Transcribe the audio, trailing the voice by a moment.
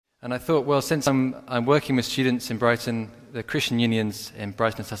And I thought, well, since I'm working with students in Brighton, the Christian unions in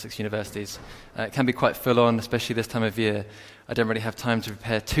Brighton and Sussex universities, it can be quite full on, especially this time of year. I don't really have time to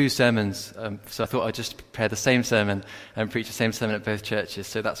prepare two sermons, so I thought I'd just prepare the same sermon and preach the same sermon at both churches.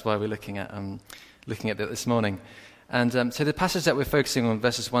 So that's why we're looking at that this morning. And so the passage that we're focusing on,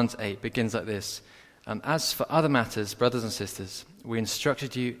 verses 1 to 8, begins like this. As for other matters, brothers and sisters, we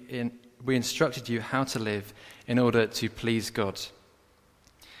instructed you how to live in order to please God.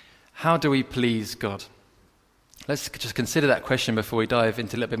 How do we please God? Let's just consider that question before we dive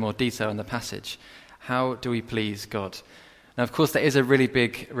into a little bit more detail in the passage. How do we please God? Now, of course, that is a really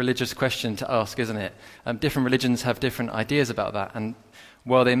big religious question to ask, isn't it? Different religions have different ideas about that, and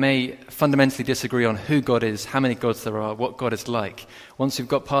while they may fundamentally disagree on who God is, how many gods there are, what God is like, once we've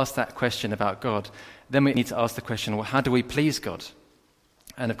got past that question about God, then we need to ask the question, well, how do we please God?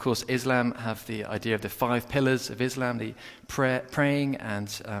 And of course, Islam have the idea of the 5 pillars of Islam, the praying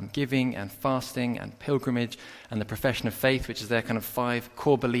and giving and fasting and pilgrimage and the profession of faith, which is their kind of 5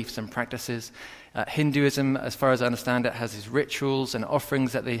 core beliefs and practices. Hinduism, as far as I understand it, has these rituals and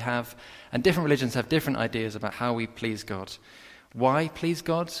offerings that they have. And different religions have different ideas about how we please God. Why please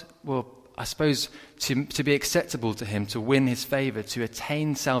God? Well, I suppose to be acceptable to him, to win his favor, to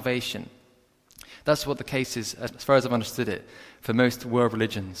attain salvation. That's what the case is, as far as I've understood it, for most world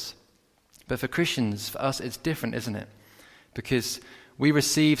religions. But for Christians, for us, it's different, isn't it? Because we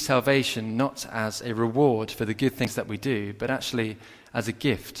receive salvation not as a reward for the good things that we do, but actually as a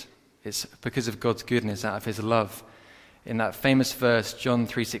gift. It's because of God's goodness, out of his love. In that famous verse, John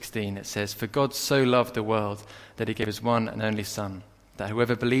 3:16, it says, "For God so loved the world that he gave his one and only Son, that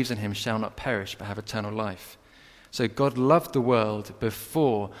whoever believes in him shall not perish but have eternal life." So God loved the world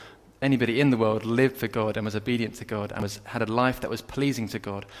before anybody in the world lived for God and was obedient to God and had a life that was pleasing to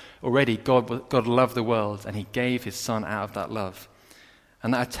God. Already God loved the world, and he gave his Son out of that love.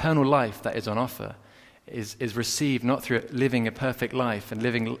 And that eternal life that is on offer is received not through living a perfect life and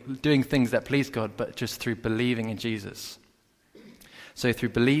doing things that please God, but just through believing in Jesus. So through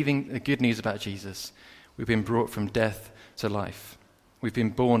believing the good news about Jesus, we've been brought from death to life. We've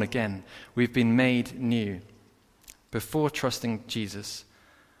been born again. We've been made new. Before trusting Jesus,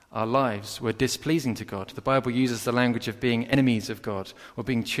 our lives were displeasing to God. The Bible uses the language of being enemies of God or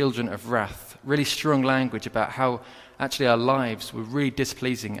being children of wrath. Really strong language about how actually our lives were really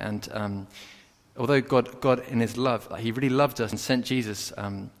displeasing. And although God in his love, he really loved us and sent Jesus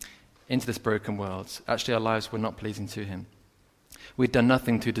into this broken world, actually our lives were not pleasing to him. We'd done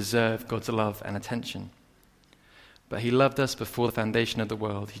nothing to deserve God's love and attention. But he loved us before the foundation of the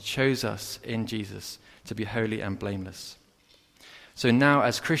world. He chose us in Jesus to be holy and blameless. So now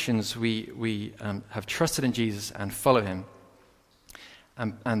as Christians, we have trusted in Jesus and follow him.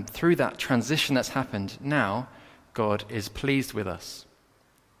 And through that transition that's happened, now God is pleased with us.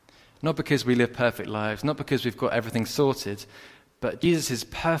 Not because we live perfect lives, not because we've got everything sorted, but Jesus'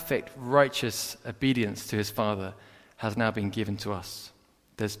 perfect, righteous obedience to his Father has now been given to us.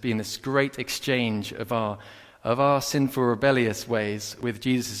 There's been this great exchange of our sinful, rebellious ways with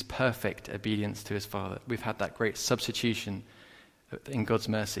Jesus' perfect obedience to his Father. We've had that great substitution in God's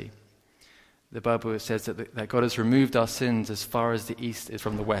mercy. The Bible says that God has removed our sins as far as the east is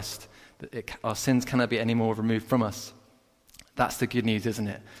from the west. Our sins cannot be any more removed from us. That's the good news, isn't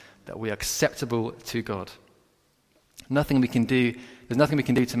it? That we are acceptable to God. There's nothing we can do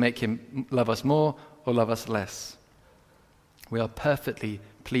to make him love us more or love us less. We are perfectly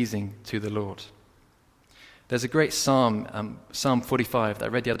pleasing to the Lord. There's a great psalm, Psalm 45, that I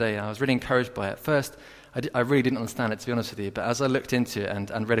read the other day. I was really encouraged by it. At first, I really didn't understand it, to be honest with you, but as I looked into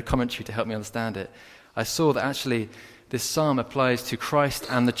it and read a commentary to help me understand it, I saw that actually this psalm applies to Christ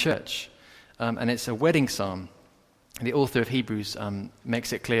and the church, and it's a wedding psalm. The author of Hebrews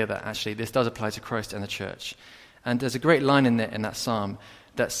makes it clear that actually this does apply to Christ and the church. And there's a great line in there in that psalm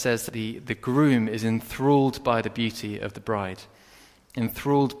that says that the groom is enthralled by the beauty of the bride,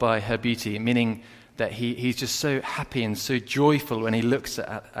 enthralled by her beauty, meaning that he's just so happy and so joyful when he looks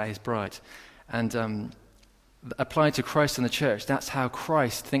at his bride. And applied to Christ and the church, that's how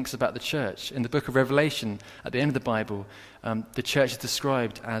Christ thinks about the church. In the book of Revelation, at the end of the Bible, the church is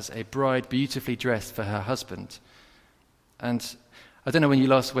described as a bride beautifully dressed for her husband. And I don't know when you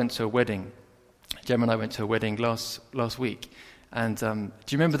last went to a wedding. Gemma and I went to a wedding last week. And do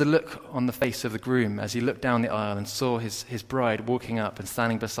you remember the look on the face of the groom as he looked down the aisle and saw his bride walking up and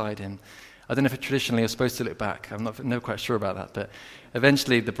standing beside him? I don't know if traditionally you're supposed to look back. I'm not quite sure about that. But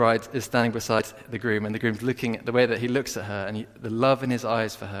eventually the bride is standing beside the groom, and the groom's looking at the way that he looks at her, and the love in his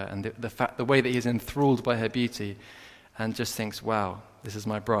eyes for her, and the way that he's enthralled by her beauty, and just thinks, wow, this is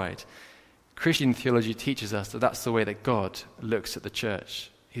my bride. Christian theology teaches us that that's the way that God looks at the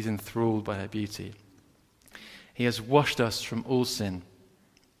church. He's enthralled by her beauty. He has washed us from all sin.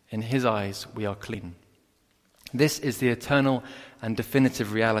 In his eyes, we are clean. This is the eternal and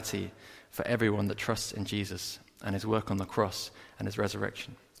definitive reality for everyone that trusts in Jesus and his work on the cross and his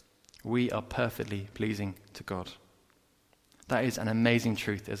resurrection. We are perfectly pleasing to God. That is an amazing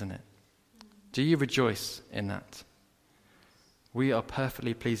truth, isn't it? Do you rejoice in that? We are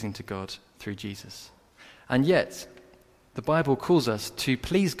perfectly pleasing to God through Jesus. And yet, the Bible calls us to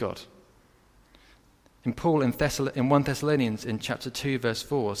please God. And Paul in 1 Thessalonians in chapter 2 verse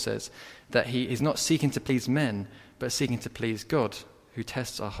 4 says that he is not seeking to please men, but seeking to please God, who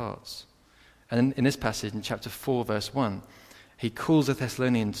tests our hearts. And in this passage in chapter 4 verse 1, he calls the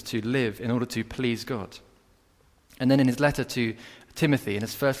Thessalonians to live in order to please God. And then in his letter to Timothy, in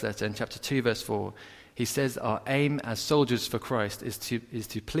his first letter in chapter 2 verse 4, he says our aim as soldiers for Christ is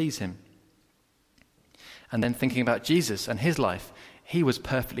to please him. And then thinking about Jesus and his life, he was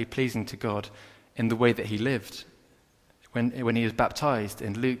perfectly pleasing to God in the way that he lived. When he was baptized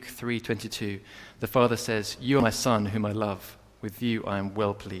in Luke 3:22, the Father says, "You are my Son whom I love. With you I am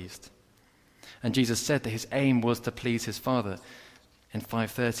well pleased." And Jesus said that his aim was to please his Father. In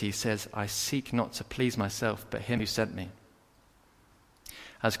 5:30 he says, "I seek not to please myself, but him who sent me."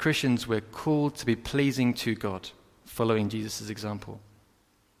 As Christians, we're called to be pleasing to God, following Jesus' example.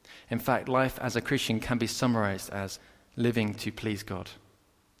 In fact, life as a Christian can be summarized as living to please God,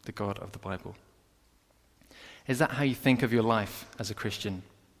 the God of the Bible. Is that how you think of your life as a Christian?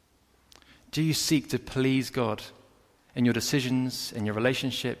 Do you seek to please God in your decisions, in your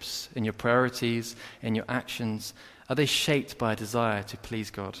relationships, in your priorities, in your actions? Are they shaped by a desire to please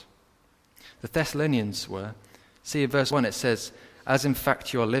God? The Thessalonians were. See, in verse 1 it says, "As in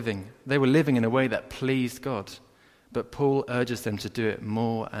fact you are living." They were living in a way that pleased God. But Paul urges them to do it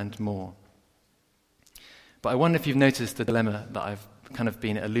more and more. But I wonder if you've noticed the dilemma that I've kind of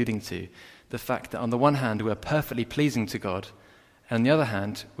been alluding to. The fact that on the one hand, we're perfectly pleasing to God, and on the other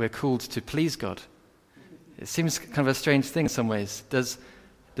hand, we're called to please God. It seems kind of a strange thing in some ways. Does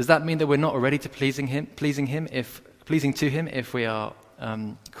that mean that we're not already pleasing to him if we are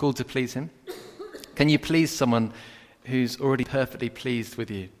called to please him? Can you please someone who's already perfectly pleased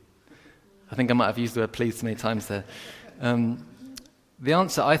with you? I think I might have used the word pleased many times there. The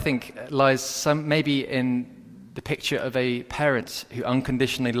answer, I think, lies maybe in the picture of a parent who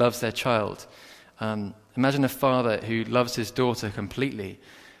unconditionally loves their child. Imagine a father who loves his daughter completely,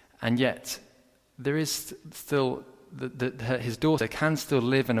 and yet there is still his daughter can still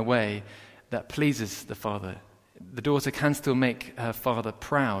live in a way that pleases the father. The daughter can still make her father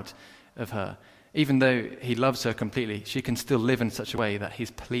proud of her. Even though he loves her completely, she can still live in such a way that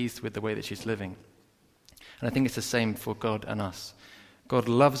he's pleased with the way that she's living. And I think it's the same for God and us. God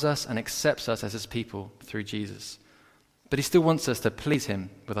loves us and accepts us as his people through Jesus. But he still wants us to please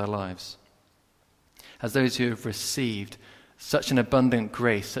him with our lives. As those who have received such an abundant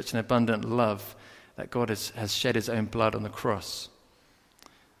grace, such an abundant love that God has shed his own blood on the cross,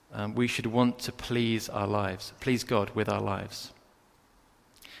 we should want to please our lives, please God with our lives.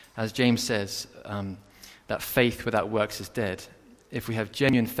 As James says, that faith without works is dead. If we have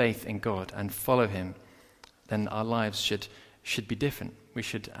genuine faith in God and follow him, then our lives should be different. We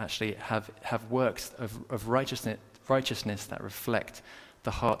should actually have works of righteousness that reflect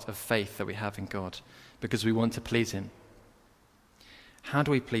the heart of faith that we have in God, because we want to please him. How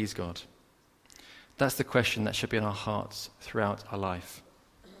do we please God? That's the question that should be in our hearts throughout our life.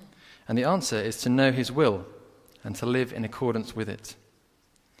 And the answer is to know his will and to live in accordance with it.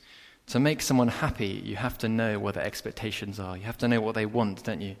 To make someone happy, you have to know what their expectations are. You have to know what they want,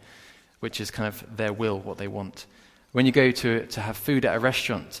 don't you? Which is kind of their will, what they want. When you go to have food at a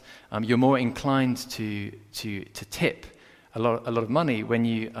restaurant, you're more inclined to tip a lot of money when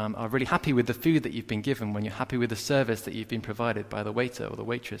you are really happy with the food that you've been given, when you're happy with the service that you've been provided by the waiter or the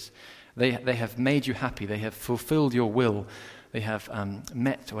waitress. They have made you happy. They have fulfilled your will. They have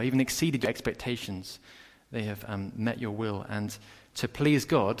met or even exceeded your expectations. They have met your will. And to please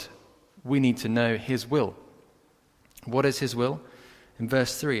God, we need to know his will. What is his will? In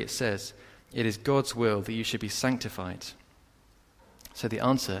verse 3 it says, "It is God's will that you should be sanctified." So the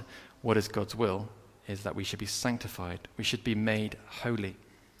answer, what is God's will, is that we should be sanctified. We should be made holy,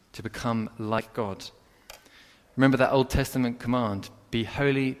 to become like God. Remember that Old Testament command, "Be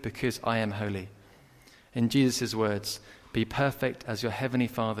holy because I am holy." In Jesus' words, "Be perfect as your heavenly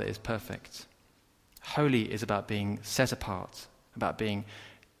Father is perfect." Holy is about being set apart, about being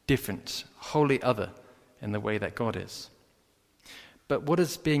different, wholly other in the way that God is. But what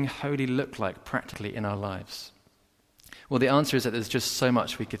does being holy look like practically in our lives? Well, the answer is that there's just so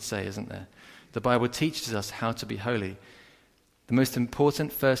much we could say, isn't there? The Bible teaches us how to be holy. The most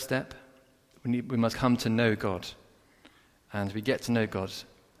important first step, we must come to know God. And we get to know God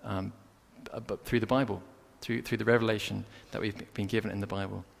through the Bible, through the revelation that we've been given in the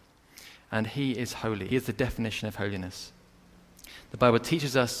Bible. And he is holy. He is the definition of holiness. The Bible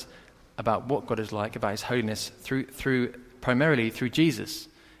teaches us about what God is like, about his holiness, primarily through Jesus,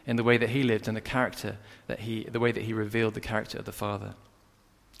 in the way that he lived and the way that he revealed the character of the Father.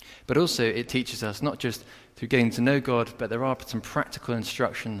 But also it teaches us not just through getting to know God, but there are some practical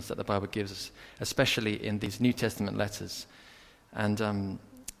instructions that the Bible gives us, especially in these New Testament letters. And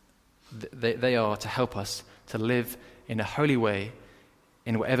they are to help us to live in a holy way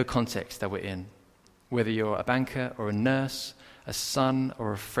in whatever context that we're in. Whether you're a banker or a nurse, a son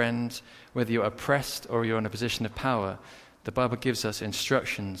or a friend, whether you're oppressed or you're in a position of power, the Bible gives us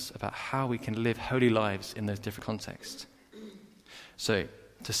instructions about how we can live holy lives in those different contexts. So,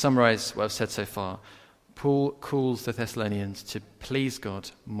 to summarize what I've said so far, Paul calls the Thessalonians to please God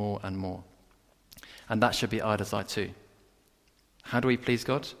more and more. And that should be our desire too. How do we please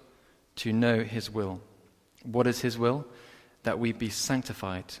God? To know his will. What is his will? That we be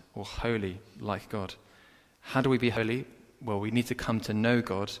sanctified or holy like God. How do we be holy? Well, we need to come to know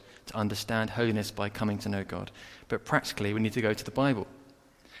God, to understand holiness by coming to know God. But practically, we need to go to the Bible.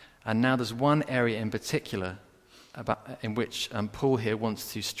 And now there's one area in particular in which Paul here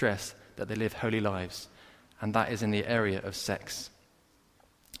wants to stress that they live holy lives, and that is in the area of sex.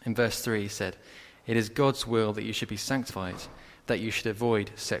 In verse 3 he said, "It is God's will that you should be sanctified, that you should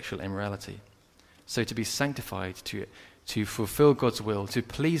avoid sexual immorality." So to be sanctified, to fulfill God's will, to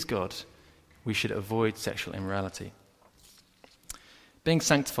please God, we should avoid sexual immorality. Being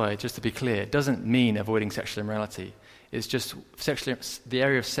sanctified, just to be clear, doesn't mean avoiding sexual immorality. It's just the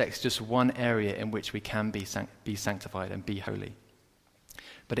area of sex, just one area in which we can be sanctified and be holy.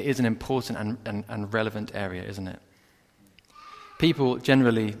 But it is an important and relevant area, isn't it? People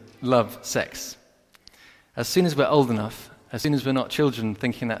generally love sex. As soon as we're old enough, as soon as we're not children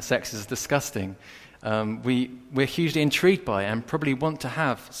thinking that sex is disgusting, we're hugely intrigued by and probably want to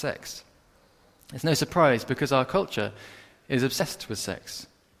have sex. It's no surprise because our culture is obsessed with sex.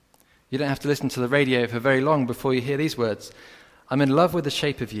 You don't have to listen to the radio for very long before you hear these words. "I'm in love with the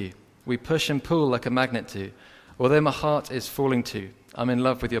shape of you. We push and pull like a magnet do. Although my heart is falling too, I'm in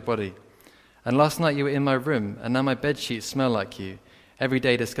love with your body. And last night you were in my room, and now my bed sheets smell like you. Every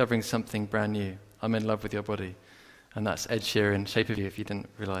day discovering something brand new. I'm in love with your body." And that's Ed Sheeran, "Shape of You," if you didn't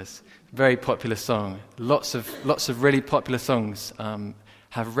realize. Very popular song. Lots of really popular songs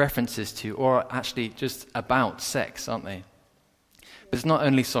have references to, or are actually just about sex, aren't they? But it's not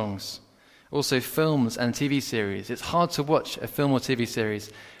only songs. Also films and TV series. It's hard to watch a film or TV series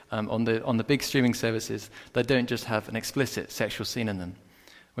on the big streaming services that don't just have an explicit sexual scene in them.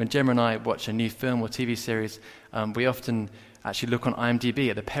 When Gemma and I watch a new film or TV series, we often actually look on IMDb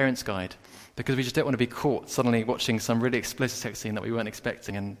at the Parents' Guide, because we just don't want to be caught suddenly watching some really explicit sex scene that we weren't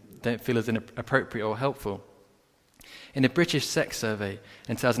expecting and don't feel as inappropriate or helpful. In a British sex survey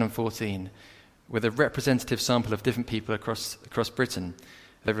in 2014, with a representative sample of different people across Britain,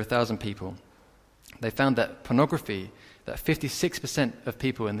 over 1,000 people, they found that 56% of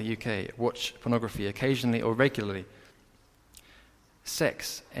people in the UK watch pornography occasionally or regularly.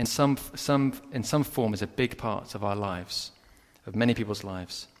 Sex, in some form, is a big part of our lives, of many people's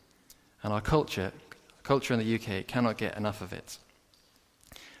lives. And our culture in the UK cannot get enough of it.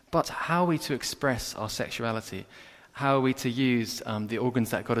 But how are we to express our sexuality? How are we to use the organs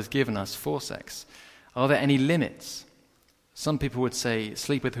that God has given us for sex? Are there any limits? Some people would say,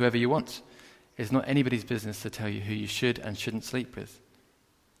 sleep with whoever you want. It's not anybody's business to tell you who you should and shouldn't sleep with.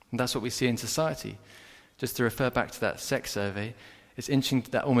 And that's what we see in society. Just to refer back to that sex survey, it's interesting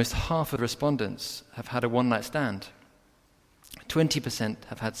that almost half of the respondents have had a one-night stand. 20%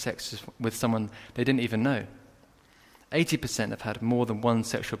 have had sex with someone they didn't even know. 80% have had more than one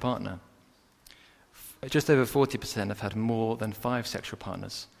sexual partner. Just over 40% have had more than 5 sexual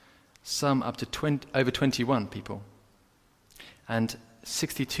partners. Some up to over 21 people. And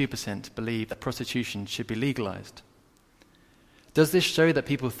 62% believe that prostitution should be legalized. Does this show that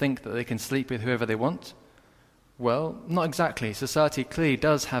people think that they can sleep with whoever they want? Well, not exactly. Society clearly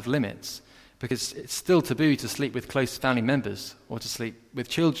does have limits, because it's still taboo to sleep with close family members, or to sleep with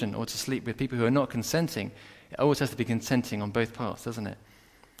children, or to sleep with people who are not consenting. It always has to be consenting on both parts, doesn't it?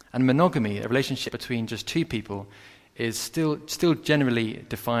 And monogamy, a relationship between just 2 people, is still generally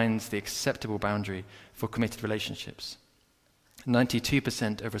defines the acceptable boundary for committed relationships.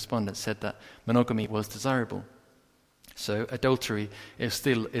 92% of respondents said that monogamy was desirable. So adultery is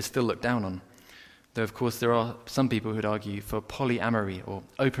still looked down on. Though, of course, there are some people who would argue for polyamory or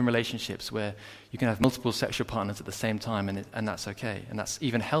open relationships where you can have multiple sexual partners at the same time, and that's okay. And that's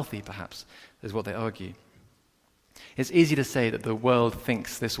even healthy, perhaps, is what they argue. It's easy to say that the world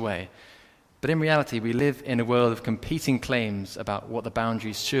thinks this way, but in reality, we live in a world of competing claims about what the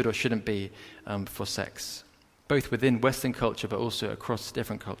boundaries should or shouldn't be for sex, both within Western culture but also across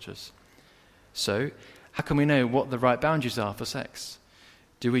different cultures. So, how can we know what the right boundaries are for sex?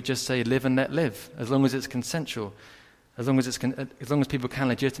 Do we just say live and let live, as long as it's consensual, as long as people can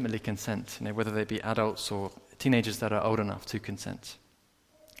legitimately consent, whether they be adults or teenagers that are old enough to consent?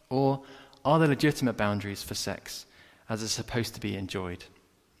 Or are there legitimate boundaries for sex, as it's supposed to be enjoyed?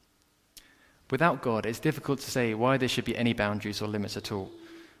 Without God, it's difficult to say why there should be any boundaries or limits at all.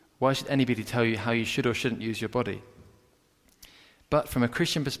 Why should anybody tell you how you should or shouldn't use your body? But from a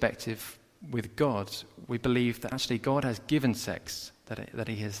Christian perspective, with God, we believe that actually God has given sex, that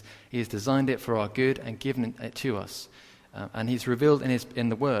He has designed it for our good and given it to us, and He's revealed in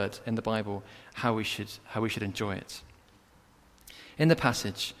the Word, in the Bible, how we should enjoy it. In the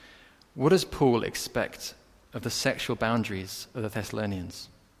passage, what does Paul expect of the sexual boundaries of the Thessalonians?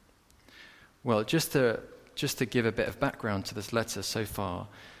 Well, just to give a bit of background to this letter so far,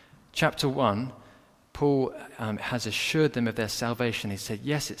 chapter 1, Paul has assured them of their salvation. He said,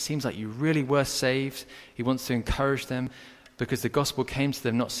 yes, it seems like you really were saved. He wants to encourage them because the gospel came to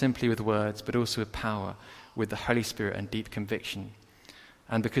them not simply with words, but also with power, with the Holy Spirit and deep conviction.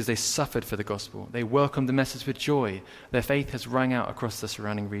 And because they suffered for the gospel, they welcomed the message with joy. Their faith has rang out across the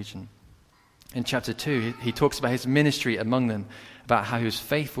surrounding region. In chapter 2, he talks about his ministry among them, about how he was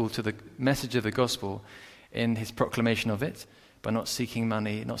faithful to the message of the gospel in his proclamation of it, by not seeking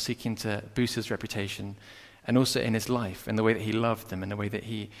money, not seeking to boost his reputation, and also in his life, in the way that he loved them, in the way that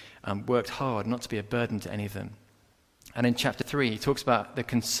he worked hard not to be a burden to any of them. And in chapter 3, he talks about the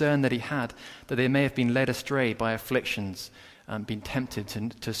concern that he had that they may have been led astray by afflictions, been tempted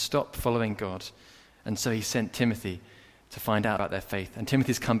to stop following God. And so he sent Timothy to find out about their faith. And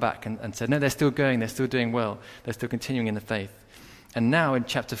Timothy's come back and said, no, they're still going, they're still doing well, they're still continuing in the faith. And now in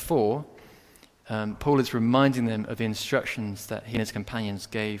chapter 4, Paul is reminding them of the instructions that he and his companions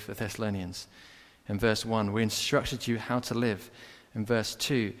gave the Thessalonians. In verse 1, we instructed you how to live. In verse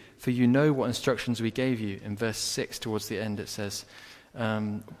 2, for you know what instructions we gave you. In verse 6, towards the end, it says,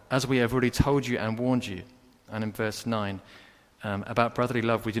 as we have already told you and warned you. And in verse 9, about brotherly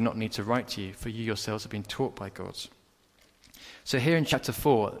love we do not need to write to you, for you yourselves have been taught by God. So here in chapter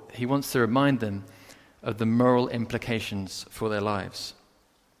 4, he wants to remind them of the moral implications for their lives,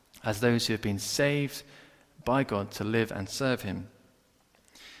 as those who have been saved by God to live and serve him.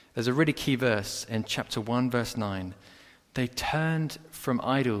 There's a really key verse in chapter 1, verse 9. They turned from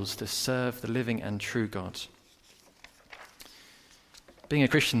idols to serve the living and true God. Being a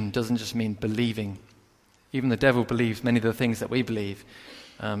Christian doesn't just mean believing. Even the devil believes many of the things that we believe.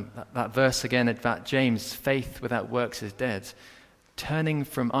 That verse again about James, faith without works is dead. Turning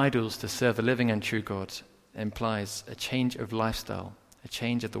from idols to serve the living and true God implies a change of lifestyle, a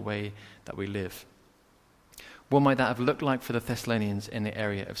change of the way that we live. What might that have looked like for the Thessalonians in the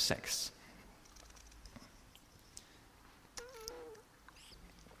area of sex?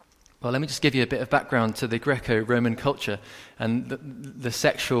 Well, let me just give you a bit of background to the Greco-Roman culture and the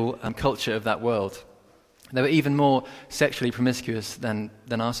sexual culture of that world. They were even more sexually promiscuous than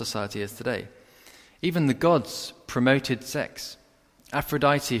our society is today. Even the gods promoted sex.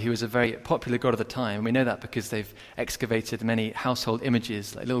 Aphrodite, who was a very popular god at the time, we know that because they've excavated many household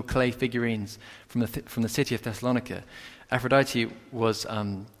images, like little clay figurines from the city of Thessalonica. Aphrodite was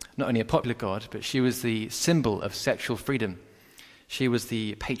not only a popular god, but she was the symbol of sexual freedom. She was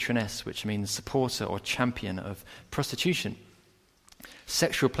the patroness, which means supporter or champion of prostitution.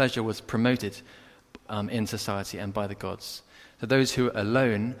 Sexual pleasure was promoted in society and by the gods. So those who were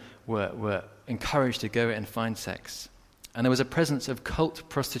alone were encouraged to go and find sex. And there was a presence of cult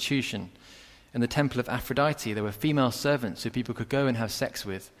prostitution. In the temple of Aphrodite, there were female servants who people could go and have sex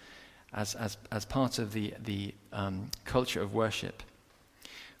with as part of the culture of worship.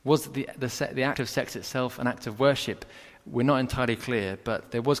 Was the act of sex itself an act of worship? We're not entirely clear,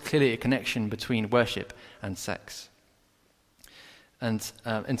 but there was clearly a connection between worship and sex. And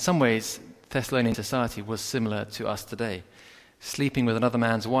in some ways, Thessalonian society was similar to us today. Sleeping with another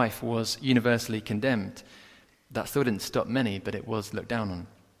man's wife was universally condemned. That still didn't stop many, but it was looked down on.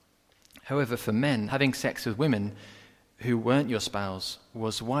 However, for men, having sex with women who weren't your spouse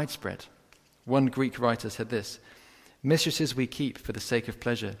was widespread. One Greek writer said this: mistresses we keep for the sake of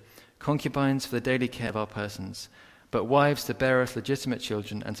pleasure, concubines for the daily care of our persons, but wives to bear us legitimate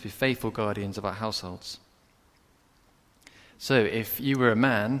children and to be faithful guardians of our households. So if you were a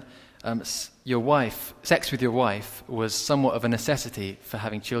man sex with your wife was somewhat of a necessity for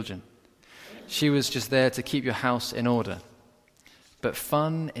having children. She was just there to keep your house in order. But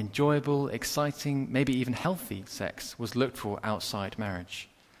fun, enjoyable, exciting, maybe even healthy sex was looked for outside marriage.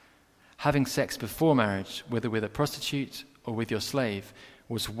 Having sex before marriage, whether with a prostitute or with your slave,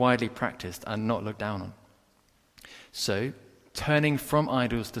 was widely practiced and not looked down on. So, turning from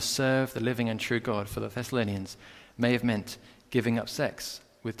idols to serve the living and true God for the Thessalonians may have meant giving up sex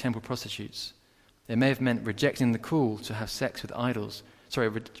with temple prostitutes. It may have meant rejecting the call to have sex with idols,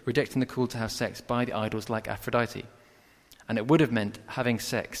 rejecting the call to have sex by the idols like Aphrodite. And it would have meant having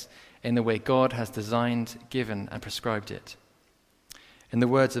sex in the way God has designed, given, and prescribed it. In the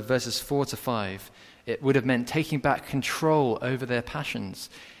words of verses 4 to 5, it would have meant taking back control over their passions.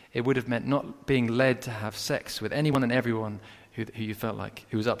 It would have meant not being led to have sex with anyone and everyone who you felt like,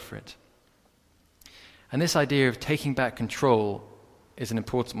 who was up for it. And this idea of taking back control is an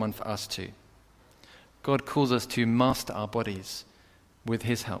important one for us too. God calls us to master our bodies with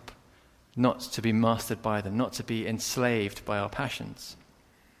his help, not to be mastered by them, not to be enslaved by our passions.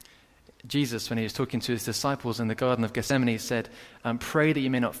 Jesus, when he was talking to his disciples in the Garden of Gethsemane, said, pray that you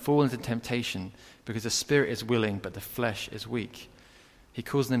may not fall into temptation, because the spirit is willing, but the flesh is weak. He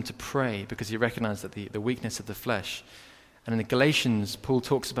calls them to pray because he recognized that the weakness of the flesh. And in the Galatians, Paul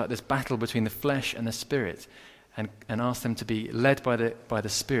talks about this battle between the flesh and the spirit, and asks them to be led by the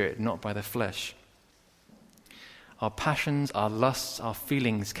spirit, not by the flesh. Our passions, our lusts, our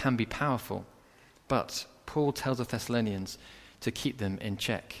feelings can be powerful, but Paul tells the Thessalonians to keep them in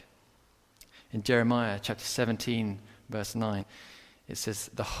check. In Jeremiah chapter 17, verse 9, it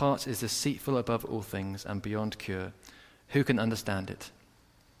says, "The heart is deceitful above all things and beyond cure. Who can understand it?"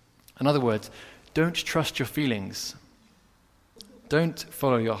 In other words, don't trust your feelings. Don't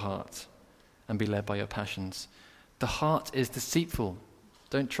follow your heart and be led by your passions. The heart is deceitful.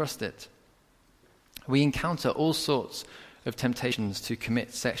 Don't trust it. We encounter all sorts of temptations to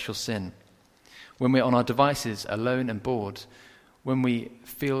commit sexual sin. When we're on our devices, alone and bored, when we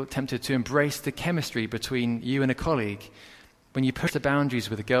feel tempted to embrace the chemistry between you and a colleague, when you push the boundaries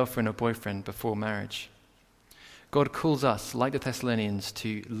with a girlfriend or boyfriend before marriage. God calls us, like the Thessalonians,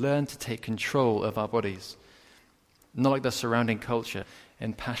 to learn to take control of our bodies, not like the surrounding culture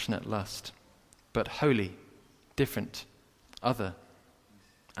in passionate lust, but holy, different, other,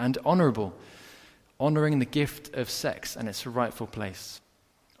 and honorable, honoring the gift of sex and its rightful place,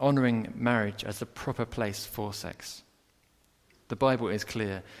 honoring marriage as the proper place for sex. The Bible is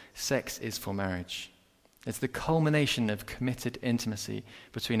clear. Sex is for marriage. It's the culmination of committed intimacy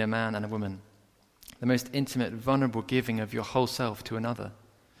between a man and a woman, the most intimate, vulnerable giving of your whole self to another.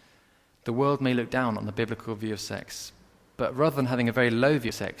 The world may look down on the biblical view of sex, but rather than having a very low view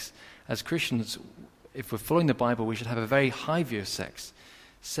of sex, as Christians, if we're following the Bible, we should have a very high view of sex.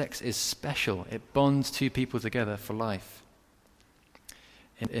 Sex is special. It bonds two people together for life.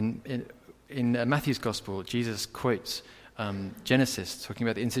 In Matthew's Gospel, Jesus quotes Genesis, talking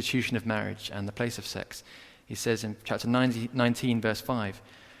about the institution of marriage and the place of sex. He says in chapter 19, verse 5,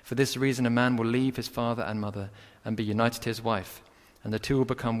 "For this reason a man will leave his father and mother and be united to his wife, and the two will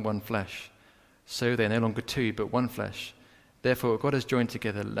become one flesh. So they are no longer two, but one flesh. Therefore what God has joined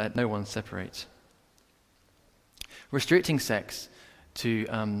together, let no one separate." Restricting sex to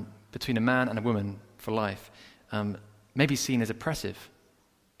between a man and a woman for life may be seen as oppressive.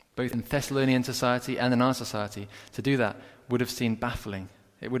 Both in Thessalonian society and in our society, to do that would have seemed baffling.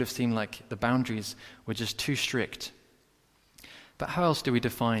 It would have seemed like the boundaries were just too strict. But how else do we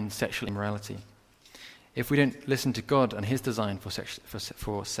define sexual immorality? If we don't listen to God and his design for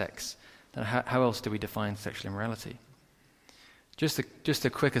sex, then how else do we define sexual immorality? Just a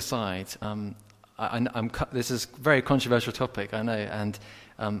quick aside. This is a very controversial topic, I know, and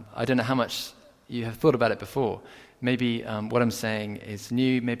I don't know how much you have thought about it before. Maybe what I'm saying is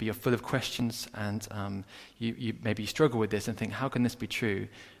new, maybe you're full of questions, and you maybe struggle with this and think, how can this be true?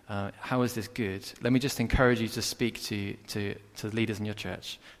 How is this good? Let me just encourage you to speak to the leaders in your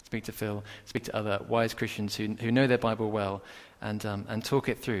church, speak to Phil, speak to other wise Christians who know their Bible well, and talk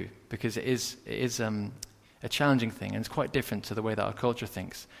it through, because it is a challenging thing, and it's quite different to the way that our culture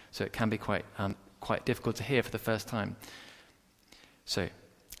thinks, so it can be quite difficult to hear for the first time. So,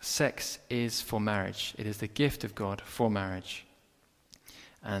 sex is for marriage. It is the gift of God for marriage.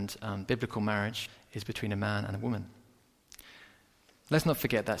 And biblical marriage is between a man and a woman. Let's not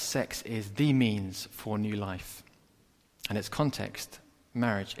forget that sex is the means for new life. And its context,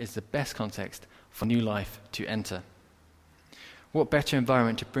 marriage, is the best context for new life to enter. What better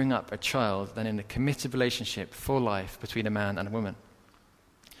environment to bring up a child than in a committed relationship for life between a man and a woman?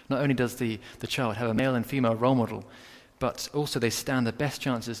 Not only does the child have a male and female role model, but also they stand the best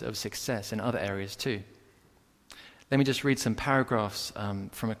chances of success in other areas too. Let me just read some paragraphs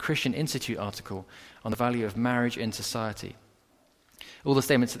from a Christian Institute article on the value of marriage in society. All the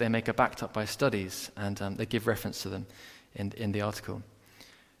statements that they make are backed up by studies, and they give reference to them in the article.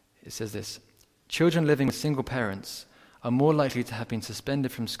 It says this: children living with single parents are more likely to have been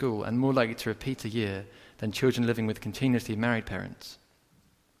suspended from school and more likely to repeat a year than children living with continuously married parents.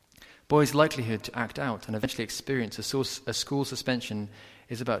 Boys' likelihood to act out and eventually experience a school suspension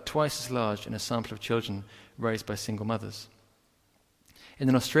is about twice as large in a sample of children raised by single mothers. In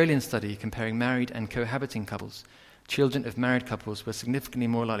an Australian study comparing married and cohabiting couples, children of married couples were significantly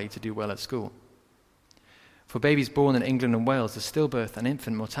more likely to do well at school. For babies born in England and Wales, the stillbirth and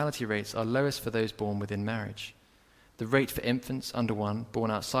infant mortality rates are lowest for those born within marriage. The rate for infants under 1 born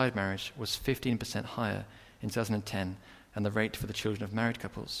outside marriage was 15% higher in 2010 than the rate for the children of married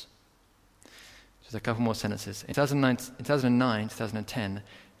couples. Just a couple more sentences. In 2009-2010,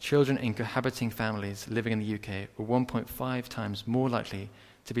 children in cohabiting families living in the UK were 1.5 times more likely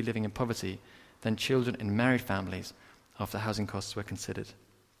to be living in poverty than children in married families after housing costs were considered.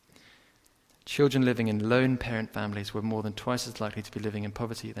 Children living in lone parent families were more than twice as likely to be living in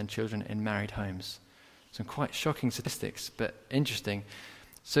poverty than children in married homes. Some quite shocking statistics, but interesting.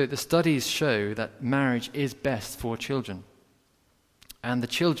 So the studies show that marriage is best for children. And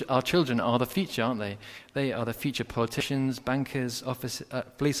our children are the future, aren't they? They are the future politicians, bankers,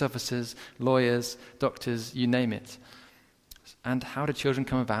 police officers, lawyers, doctors, you name it. And how do children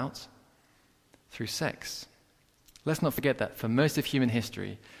come about? Through sex. Let's not forget that for most of human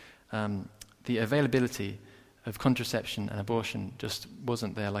history, the availability of contraception and abortion just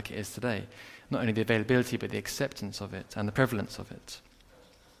wasn't there like it is today. Not only the availability, but the acceptance of it and the prevalence of it.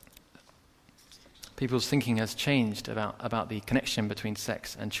 People's thinking has changed about the connection between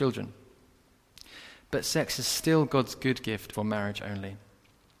sex and children. But sex is still God's good gift for marriage only.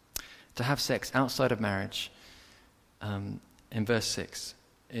 To have sex outside of marriage, in verse 6,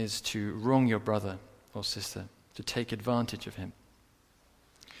 is to wrong your brother or sister, to take advantage of him.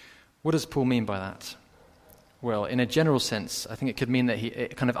 What does Paul mean by that? Well, in a general sense, I think it could mean that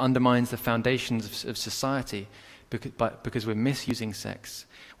it kind of undermines the foundations of society because we're misusing sex.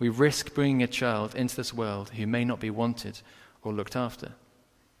 We risk bringing a child into this world who may not be wanted or looked after.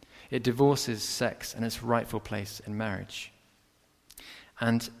 It divorces sex and its rightful place in marriage.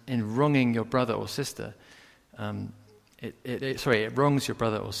 And in wronging your brother or sister, it wrongs your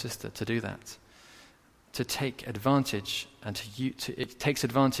brother or sister to do that. To take advantage it takes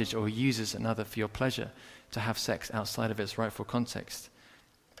advantage or uses another for your pleasure to have sex outside of its rightful context.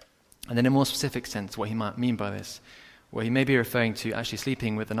 And in a more specific sense, what he might mean by this, well, he may be referring to actually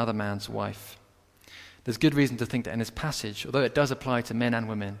sleeping with another man's wife. There's good reason to think that in this passage, although it does apply to men and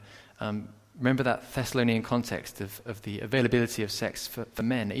women, remember that Thessalonian context of the availability of sex for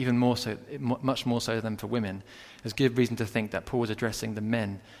men, even more so, much more so than for women. There's good reason to think that Paul was addressing the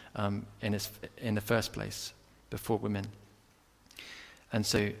men in the first place, before women. And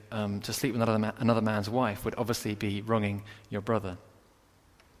so to sleep with another man's wife would obviously be wronging your brother.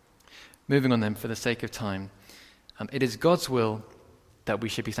 Moving on then, for the sake of time, it is God's will that we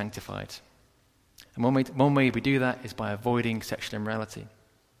should be sanctified. And one way we do that is by avoiding sexual immorality.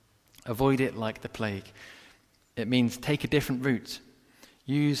 Avoid it like the plague. It means take a different route.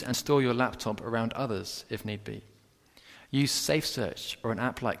 Use and store your laptop around others if need be. Use Safe Search or an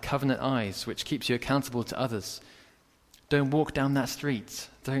app like Covenant Eyes, which keeps you accountable to others. Don't walk down that street.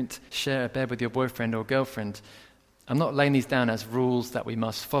 Don't share a bed with your boyfriend or girlfriend. I'm not laying these down as rules that we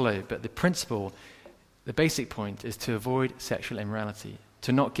must follow, but the principle, the basic point, is to avoid sexual immorality,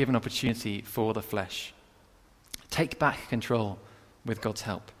 to not give an opportunity for the flesh. Take back control with God's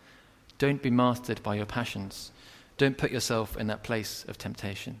help. Don't be mastered by your passions. Don't put yourself in that place of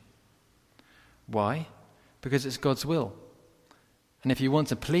temptation. Why? Because it's God's will. And if you want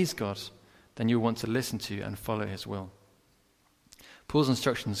to please God, then you'll want to listen to and follow his will. Paul's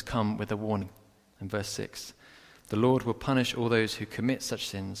instructions come with a warning in verse 6. The Lord will punish all those who commit such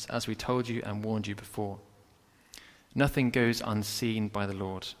sins, as we told you and warned you before. Nothing goes unseen by the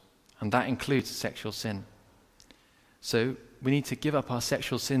Lord, and that includes sexual sin. So we need to give up our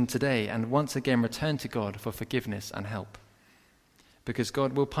sexual sin today and once again return to God for forgiveness and help. Because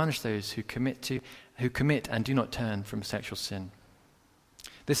God will punish those who commit and do not turn from sexual sin.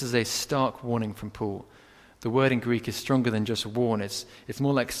 This is a stark warning from Paul. The word in Greek is stronger than just warn. It's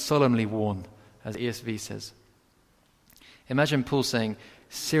more like solemnly warn, as ESV says. Imagine Paul saying,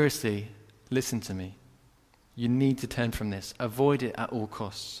 seriously, listen to me. You need to turn from this. Avoid it at all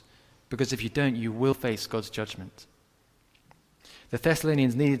costs. Because if you don't, you will face God's judgment. The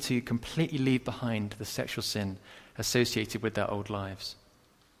Thessalonians needed to completely leave behind the sexual sin associated with their old lives.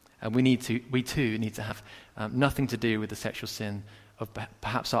 And we too need to have nothing to do with the sexual sin of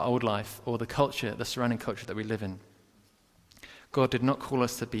perhaps our old life or the culture, the surrounding culture that we live in. God did not call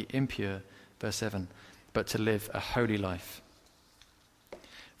us to be impure, verse 7, but to live a holy life.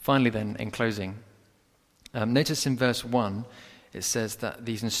 Finally then, in closing, notice in verse 1, it says that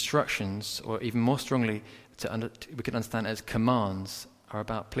these instructions, or even more strongly, we can understand as commands, are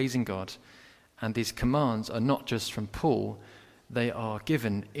about pleasing God. And these commands are not just from Paul, they are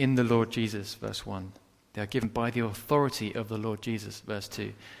given in the Lord Jesus, verse 1. They are given by the authority of the Lord Jesus, verse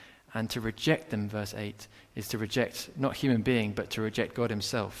 2. And to reject them, verse 8, is to reject not human being, but to reject God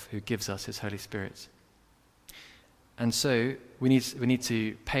himself, who gives us his Holy Spirit. And so we need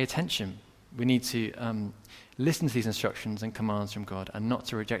to pay attention. We need to listen to these instructions and commands from God and not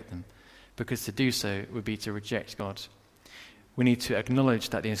to reject them, because to do so would be to reject God. We need to acknowledge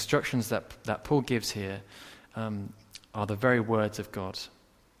that the instructions that Paul gives here are the very words of God.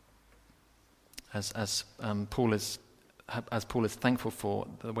 As Paul is thankful for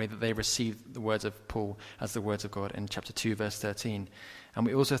the way that they received the words of Paul as the words of God in chapter 2, verse 13. And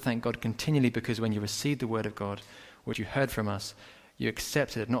we also thank God continually because when you received the word of God, which you heard from us, you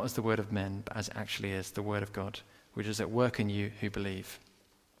accepted it not as the word of men, but as it actually is the word of God, which is at work in you who believe.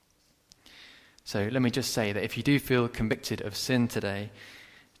 So let me just say that if you do feel convicted of sin today,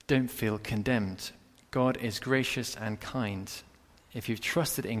 don't feel condemned. God is gracious and kind. If you've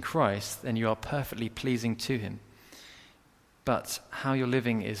trusted in Christ, then you are perfectly pleasing to him. But how you're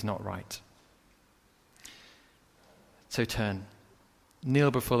living is not right. So turn, kneel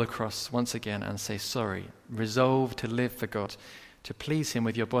before the cross once again and say sorry. Resolve to live for God, to please him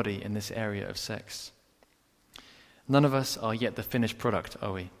with your body in this area of sex. None of us are yet the finished product,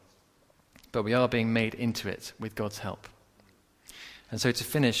 are we? But we are being made into it with God's help. And so to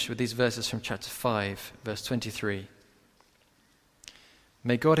finish with these verses from chapter 5, verse 23.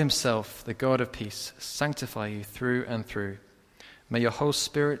 May God himself, the God of peace, sanctify you through and through. May your whole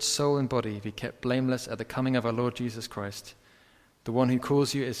spirit, soul, and body be kept blameless at the coming of our Lord Jesus Christ. The one who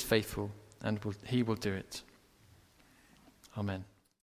calls you is faithful, and he will do it. Amen.